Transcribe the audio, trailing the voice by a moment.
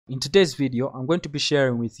In today's video, I'm going to be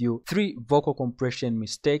sharing with you 3 vocal compression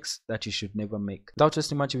mistakes that you should never make. Without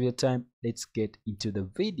wasting much of your time, let's get into the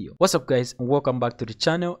video. What's up guys, and welcome back to the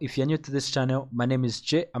channel. If you're new to this channel, my name is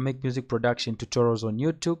Jay. I make music production tutorials on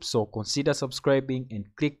YouTube, so consider subscribing and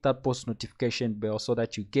click that post notification bell so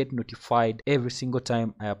that you get notified every single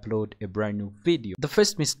time I upload a brand new video. The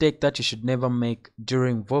first mistake that you should never make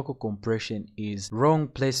during vocal compression is wrong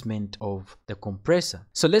placement of the compressor.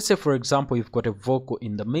 So let's say for example you've got a vocal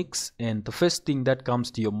in the mix, and the first thing that comes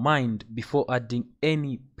to your mind before adding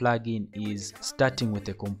any plugin is starting with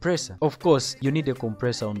a compressor. Of course, you need a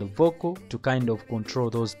compressor on the vocal to kind of control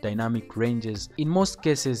those dynamic ranges. In most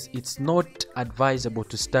cases, it's not advisable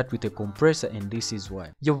to start with a compressor, and this is why.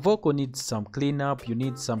 Your vocal needs some cleanup, you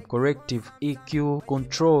need some corrective EQ,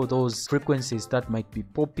 control those frequencies that might be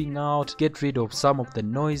popping out, get rid of some of the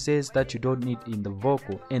noises that you don't need in the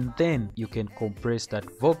vocal, and then you can compress that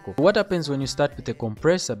vocal. What happens when you start with a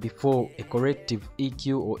compressor before a corrective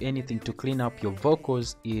EQ or anything to clean up your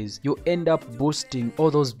vocals is you end up boosting all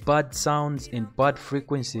those bad sounds and bad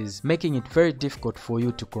frequencies, making it very difficult for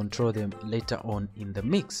you to control them later on in the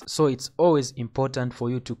mix. So it's always important for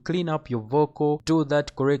you to clean up your vocal, do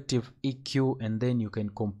that corrective EQ, and then you can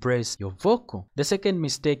compress your vocal. The second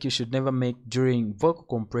mistake you should never make during vocal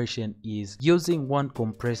compression is using one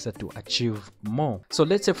compressor to achieve more. So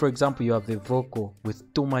let's say for example you have a vocal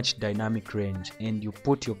with too much dynamic range and you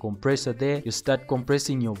put your compressor there, you start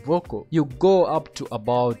compressing your vocal, you go up to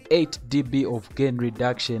about 8 dB of gain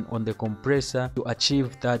reduction on the compressor to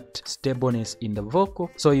achieve that stableness in the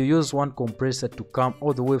vocal. So you use one compressor to come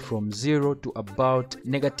all the way from 0 to about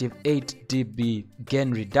 -8 dB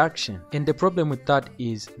gain reduction. And the problem with that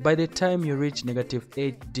is by the time you reach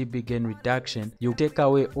 -8 dB gain reduction, you take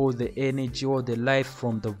away all the energy, all the life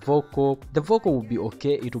from the vocal. The vocal will be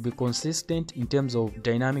okay, it will be consistent in terms of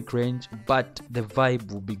dynamic range, but the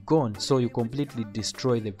vibe will be gone, so you completely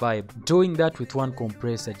destroy the vibe. Doing that with one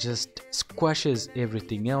compressor just squashes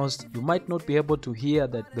everything else. You might not be able to hear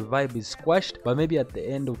that the vibe is squashed, but maybe at the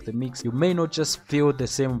end of the mix you may not just feel the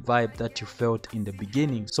same vibe that you felt in the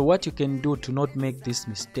beginning. So what you can do to not make this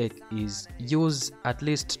mistake is use at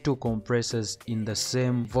least 2 compressors in the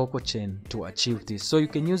same vocal chain to achieve this. So you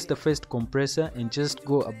can use the first compressor and just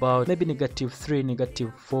go about maybe -3,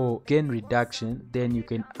 -4 gain reduction, then you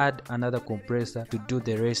can add another compressor to do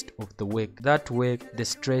the rest of the work. That way the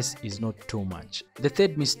stress is not too much. The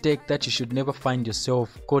third mistake that you should never find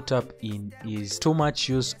yourself caught up in is too much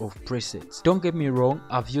use of presets. Don't get me wrong,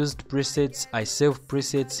 I've used presets, I save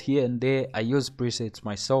presets here and there, I use presets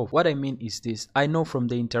myself. What I mean is this: I know from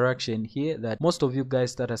the interaction here that most of you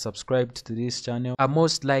guys that are subscribed to this channel are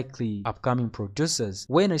most likely upcoming producers.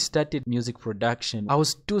 When I started music production, I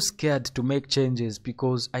was too scared to make changes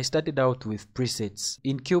because I started out with presets.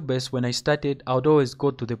 In Cubase, when I started, I would always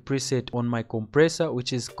go to the preset on my compressor,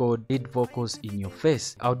 which is called Lead Vocals in Your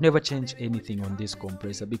Face. I would never change anything on this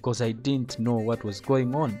compressor because I didn't know what was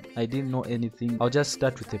going on. I didn't know anything. I'll just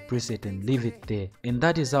start with a preset and leave it there, and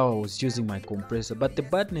that is how I was using my compressor. But the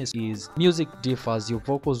badness is music differs, your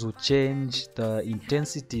vocals will change, the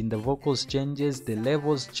intensity in the vocals changes, the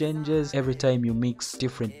levels changes every time you mix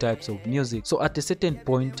different types of music. So at a certain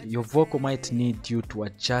point your vocal might need you to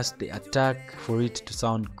adjust the attack for it to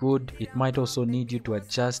sound good. It might also need you to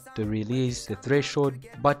adjust the release, the threshold.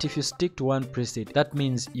 But if you stick to one preset, that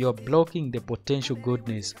means you're blocking the potential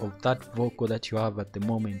goodness of that vocal that you have at the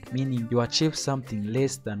moment, meaning you achieve something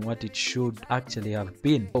less than what it should actually have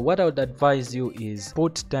been. But what I would advise you is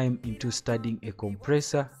put time into studying a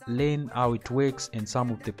compressor, learn how it works and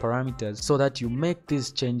some of the parameters so that you make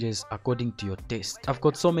these changes according to your taste. I've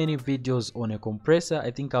got so many videos on a compressor.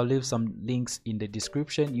 I think I'll leave some links in the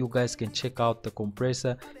description. You guys can check out the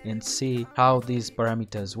compressor and see how these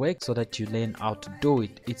parameters work so that you learn how to do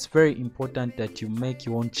it. It's very important that you make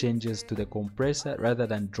your own changes to the compressor rather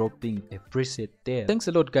than dropping a preset there. Thanks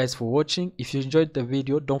a lot guys for watching. If you enjoyed the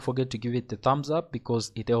video, don't forget to give it a thumbs up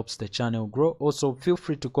because it helps the channel grow. Also feel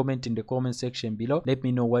free to comment in the comment section below. Let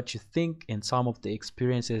me know what you think and some of the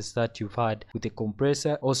experiences that you've had with the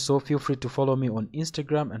compressor. Also feel free to follow me on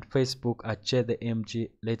Instagram and Facebook at TheMg.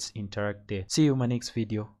 Let's interact there. See you in my next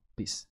video. Peace.